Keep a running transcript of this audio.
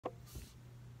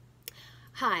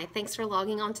Hi, thanks for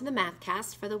logging on to the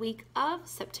MathCast for the week of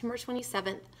September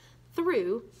 27th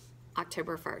through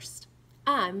October 1st.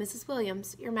 I'm Mrs.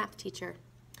 Williams, your math teacher.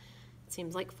 It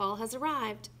seems like fall has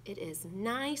arrived. It is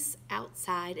nice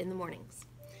outside in the mornings.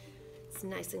 It's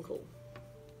nice and cool.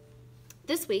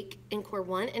 This week in Core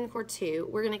 1 and Core 2,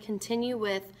 we're going to continue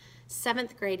with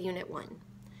 7th grade Unit 1.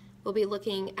 We'll be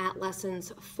looking at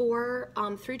lessons 4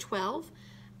 through 12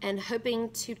 and hoping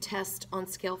to test on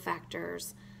scale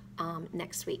factors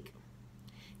next week.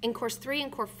 In Course 3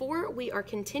 and Core 4, we are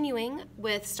continuing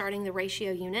with starting the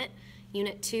ratio unit,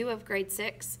 Unit 2 of Grade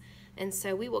 6, and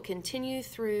so we will continue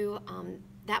through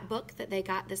that book that they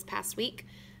got this past week.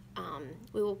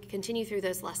 We will continue through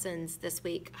those lessons this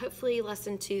week, hopefully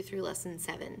Lesson 2 through Lesson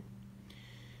 7.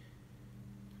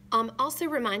 Also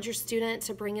remind your student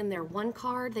to bring in their one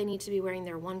card. They need to be wearing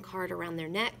their one card around their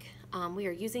neck. We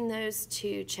are using those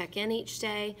to check in each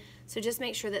day, so just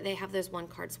make sure that they have those one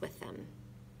cards with them.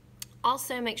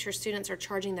 Also make sure students are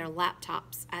charging their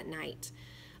laptops at night.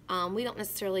 We don't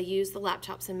necessarily use the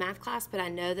laptops in math class, but I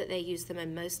know that they use them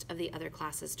in most of the other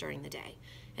classes during the day,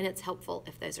 and it's helpful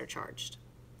if those are charged.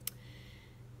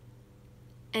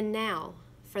 And now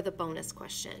for the bonus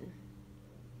question.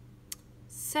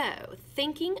 So,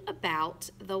 thinking about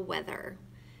the weather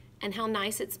and how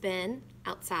nice it's been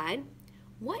outside,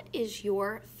 what is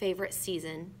your favorite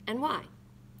season and why?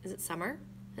 Is it summer?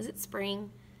 Is it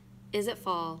spring? Is it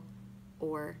fall?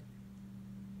 Or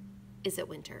is it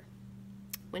winter?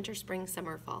 Winter, spring,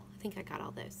 summer, fall. I think I got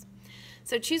all those.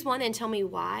 So choose one and tell me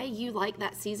why you like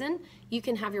that season. You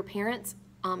can have your parents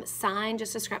sign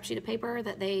just a scrap sheet of paper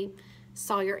that they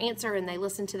saw your answer and they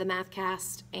listened to the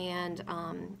MathCast, and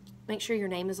make sure your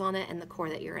name is on it and the core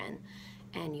that you're in,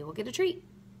 and you will get a treat.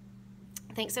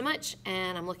 Thanks so much,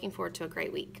 and I'm looking forward to a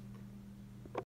great week.